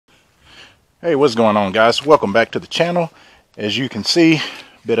Hey, what's going on, guys? Welcome back to the channel. As you can see, a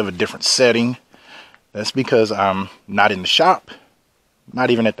bit of a different setting. That's because I'm not in the shop,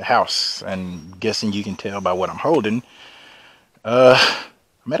 not even at the house, and guessing you can tell by what I'm holding,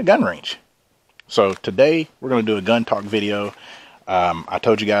 I'm at a gun range. So today we're going to do a gun talk video. I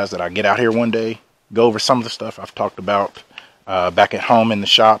told you guys that I get out here one day, go over some of the stuff I've talked about back at home in the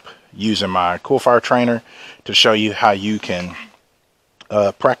shop, using my Coolfire trainer to show you how you can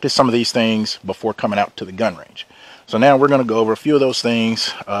practice some of these things before coming out to the gun range. So now we're going to go over a few of those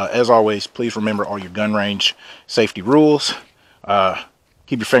things. As always, please remember all your gun range safety rules.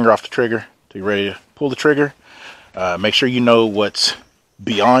 Keep your finger off the trigger till you're ready to pull the trigger. Make sure you know what's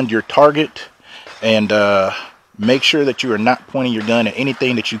beyond your target, and make sure that you are not pointing your gun at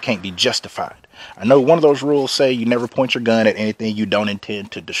anything that you can't be justified. I know one of those rules say you never point your gun at anything you don't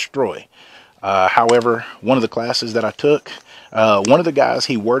intend to destroy. However, one of the classes that I took, one of the guys,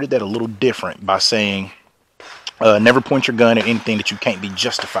 he worded that a little different by saying, never point your gun at anything that you can't be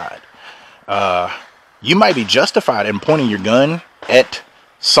justified. You might be justified in pointing your gun at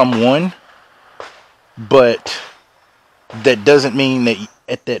someone, but that doesn't mean that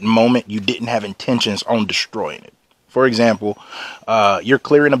at that moment you didn't have intentions on destroying it. For example, you're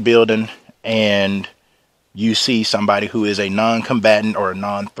clearing a building and you see somebody who is a non-combatant or a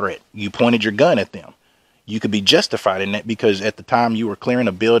non-threat. You pointed your gun at them. You could be justified in that because at the time you were clearing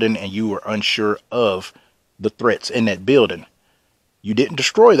a building and you were unsure of the threats in that building. You didn't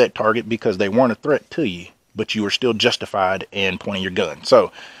destroy that target because they weren't a threat to you, but you were still justified in pointing your gun.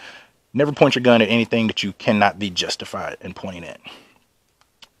 So never point your gun at anything that you cannot be justified in pointing at.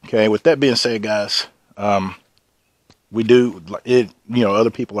 Okay, with that being said, guys, we do it, other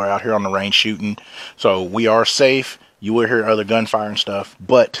people are out here on the range shooting, so we are safe. You will hear other gunfire and stuff,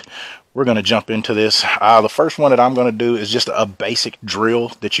 but we're going to jump into this. The first one that I'm going to do is just a basic drill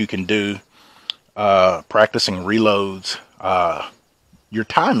that you can do, practicing reloads, your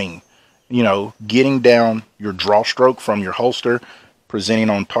timing, getting down your draw stroke from your holster, presenting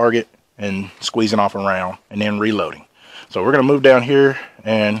on target and squeezing off a round, and then reloading. So we're going to move down here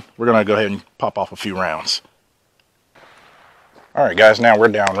and we're going to go ahead and pop off a few rounds. Alright guys, now we're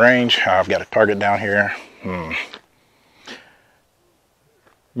down range. I've got a target down here,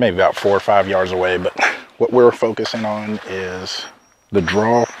 maybe about 4 or 5 yards away, but what we're focusing on is the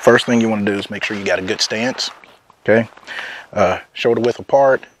draw. First thing you want to do is make sure you got a good stance. Okay, shoulder width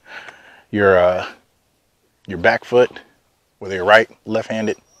apart, your back foot, whether you're right,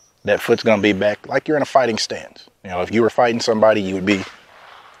 left-handed, that foot's going to be back like you're in a fighting stance. If you were fighting somebody, you would be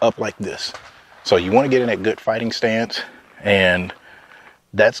up like this. So you want to get in that good fighting stance, and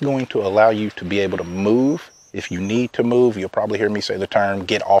that's going to allow you to be able to move. If you need to move, you'll probably hear me say the term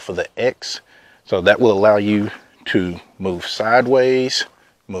get off of the X. So that will allow you to move sideways,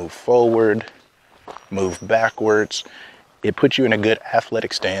 move forward, move backwards. It puts you in a good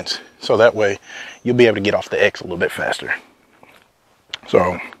athletic stance, so that way you'll be able to get off the X a little bit faster.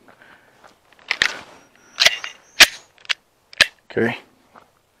 So, okay,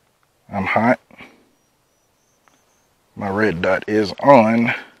 I'm hot. My red dot is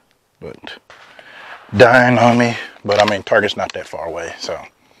on, but dying on me. But I mean, target's not that far away. So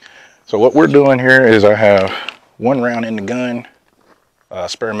what we're doing here is I have 1 round in the gun,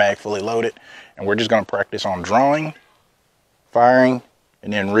 spare mag fully loaded, and we're just going to practice on drawing, firing,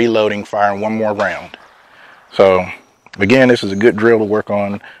 and then reloading, firing 1 more round. So again, this is a good drill to work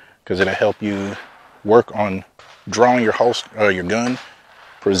on because it'll help you work on drawing your holster, your gun,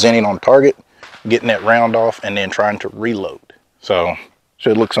 presenting on target, getting that round off, and then trying to reload. So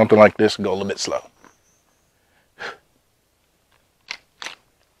should look something like this, go a little bit slow.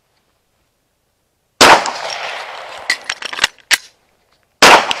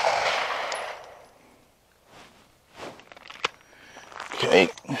 Okay,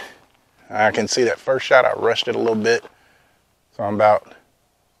 I can see that first shot, I rushed it a little bit. So I'm about,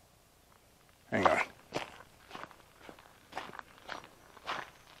 hang on.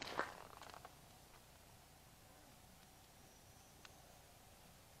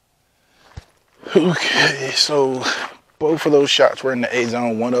 Okay, so both of those shots were in the A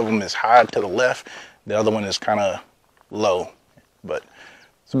zone. One of them is high to the left. The other one is kind of low, but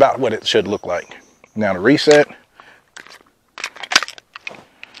it's about what it should look like. Now to reset,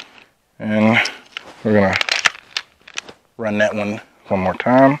 and we're gonna run that one more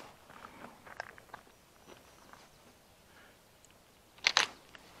time.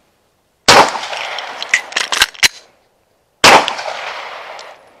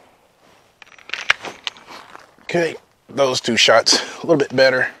 Okay, those 2 shots a little bit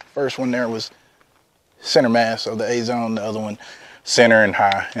better. First one there was center mass of the A zone, the other one center and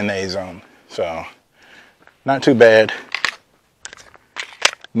high in the A zone. So not too bad.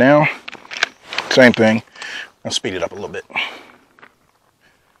 Now, same thing. I'll speed it up a little bit.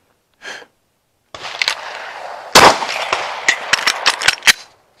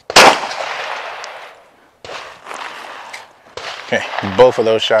 Okay, both of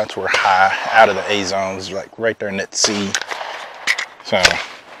those shots were high, out of the A zones, like right there in that C. So,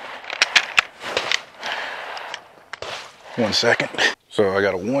 1 second. So I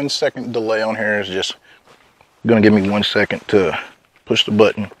got a 1 second delay on here. It's just gonna give me 1 second to push the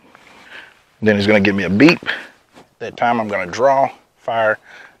button. Then it's gonna give me a beep. That time I'm gonna draw, fire,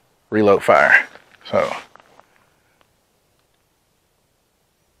 reload, fire. So.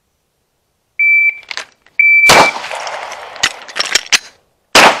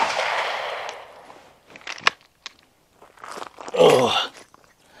 Ugh.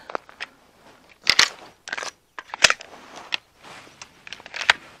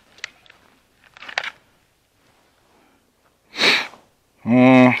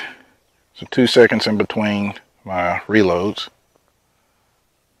 So 2 seconds in between my reloads.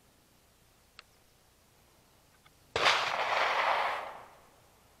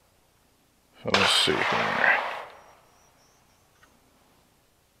 So let's see here.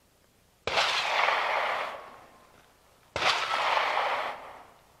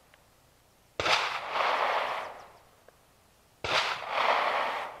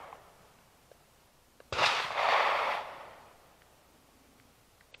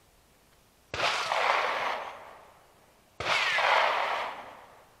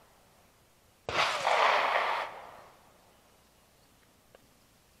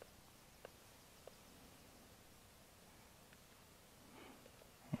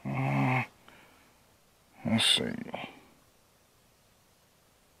 Let's see.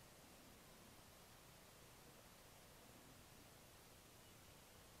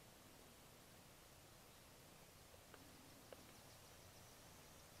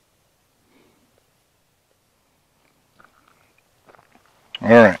 All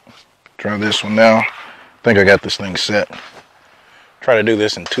right, try this one now. I think I got this thing set. Try to do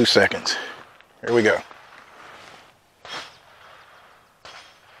this in 2 seconds. Here we go.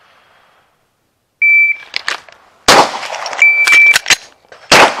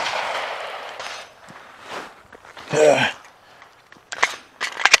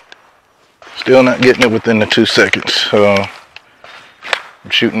 Still not getting it within the 2 seconds, so I'm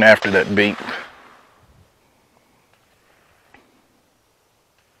shooting after that beep.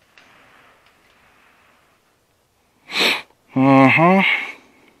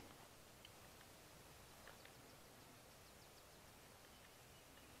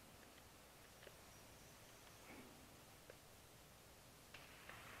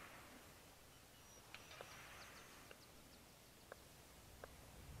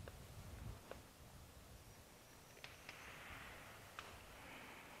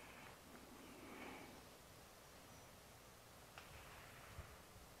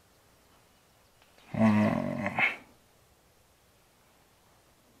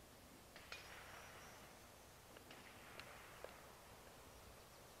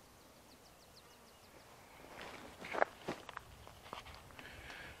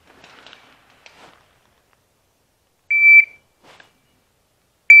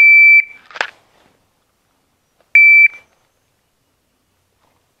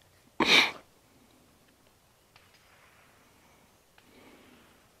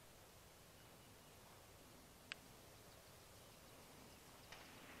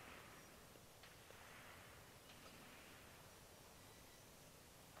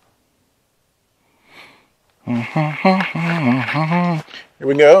 Here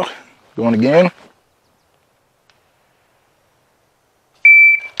we go. Going again.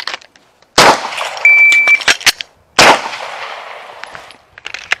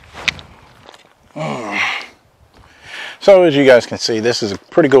 So as you guys can see, this is a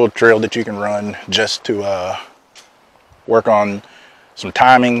pretty good drill that you can run just to work on some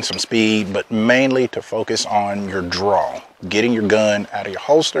timing, some speed, but mainly to focus on your draw, getting your gun out of your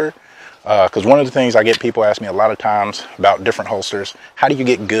holster. Because one of the things I get people ask me a lot of times about different holsters, how do you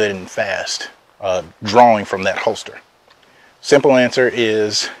get good and fast drawing from that holster? Simple answer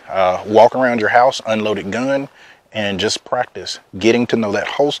is walk around your house, unloaded gun, and just practice getting to know that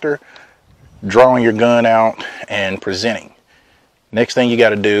holster, drawing your gun out, and presenting. Next thing you got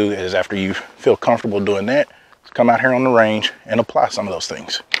to do is, after you feel comfortable doing that, is come out here on the range and apply some of those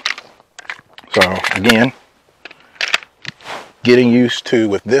things. So again, getting used to,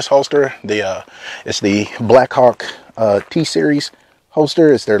 with this holster, it's the Blackhawk T-Series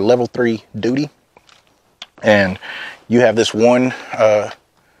holster. It's their level 3 duty, and you have this one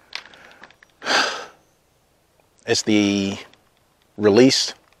It's the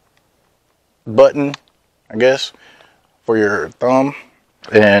release button, I guess, for your thumb.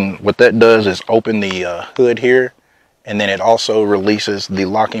 And what that does is open the hood here, and then it also releases the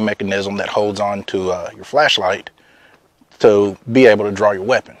locking mechanism that holds on to your flashlight to be able to draw your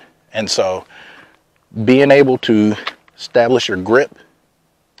weapon. And so being able to establish your grip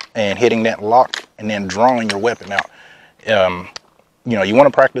and hitting that lock and then drawing your weapon out, you know, you want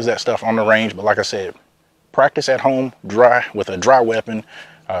to practice that stuff on the range, but like I said, practice at home with a dry weapon.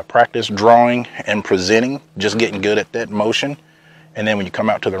 Practice drawing and presenting, just getting good at that motion. And then when you come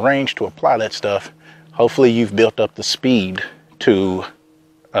out to the range to apply that stuff, hopefully you've built up the speed to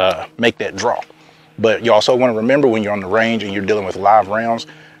make that draw. But you also want to remember, when you're on the range and you're dealing with live rounds,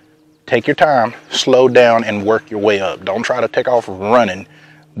 take your time, slow down, and work your way up. Don't try to take off running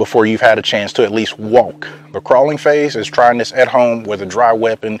before you've had a chance to at least walk. The crawling phase is trying this at home with a dry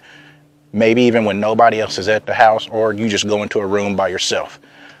weapon, maybe even when nobody else is at the house, or you just go into a room by yourself.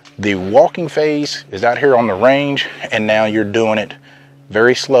 The walking phase is out here on the range, and now you're doing it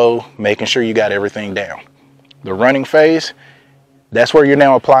very slow, making sure you got everything down. The running phase, that's where you're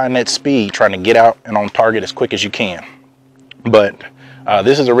now applying that speed, trying to get out and on target as quick as you can. But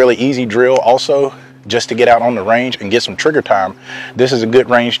this is a really easy drill also, just to get out on the range and get some trigger time. This is a good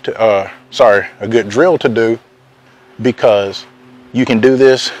range to, a good drill to do, because you can do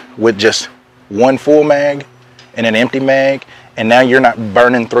this with just one full mag and an empty mag, and now you're not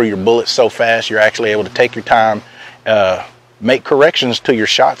burning through your bullets so fast. You're actually able to take your time, make corrections to your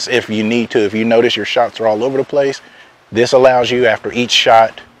shots if you need to. If you notice your shots are all over the place, this allows you, after each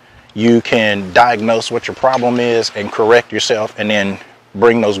shot, you can diagnose what your problem is and correct yourself, and then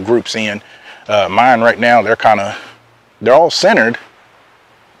bring those groups in. Mine right now, they're all centered,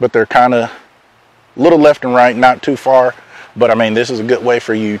 but they're kind of a little left and right, not too far. But I mean, this is a good way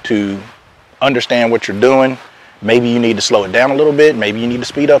for you to understand what you're doing. Maybe you need to slow it down a little bit. Maybe you need to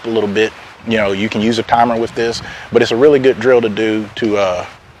speed up a little bit. You know, you can use a timer with this, but it's a really good drill to do to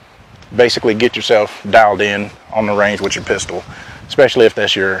basically get yourself dialed in on the range with your pistol, especially if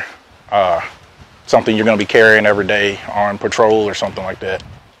that's your something you're going to be carrying every day on patrol or something like that.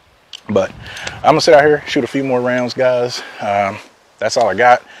 But I'm gonna sit out here, shoot a few more rounds, guys. That's all I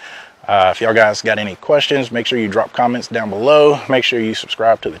got. If y'all guys got any questions, make sure you drop comments down below. Make sure you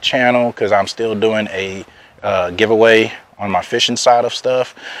subscribe to the channel, because I'm still doing a giveaway on my fishing side of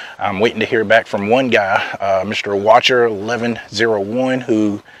stuff. I'm waiting to hear back from one guy, Mr. Watcher 1101,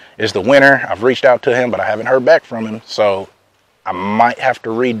 who is the winner. I've reached out to him, but I haven't heard back from him, so I might have to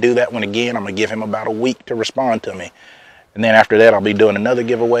redo that one again. I'm gonna give him about a week to respond to me, and then after that I'll be doing another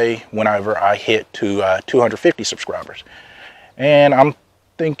giveaway whenever I hit to 250 subscribers. And I'm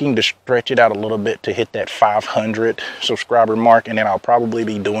thinking to stretch it out a little bit to hit that 500 subscriber mark, and then I'll probably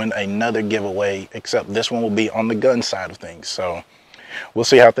be doing another giveaway, except this one will be on the gun side of things. So we'll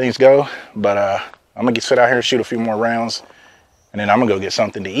see how things go, but I'm gonna sit out here and shoot a few more rounds, and then I'm gonna go get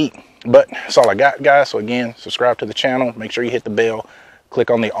something to eat. But that's all I got, guys. So again, subscribe to the channel, make sure you hit the bell,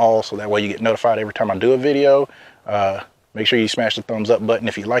 click on the all, so that way you get notified every time I do a video. Make sure you smash the thumbs up button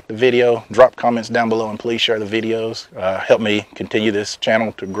if you like the video. Drop comments down below, and please share the videos. Help me continue this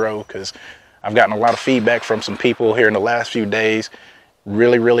channel to grow, because I've gotten a lot of feedback from some people here in the last few days.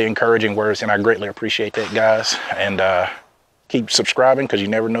 Really encouraging words, and I greatly appreciate that, guys. And keep subscribing, because you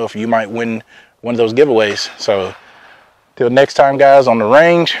never know if you might win one of those giveaways. So till next time, guys, on the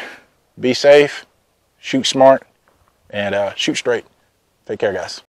range, be safe, shoot smart, and shoot straight. Take care, guys.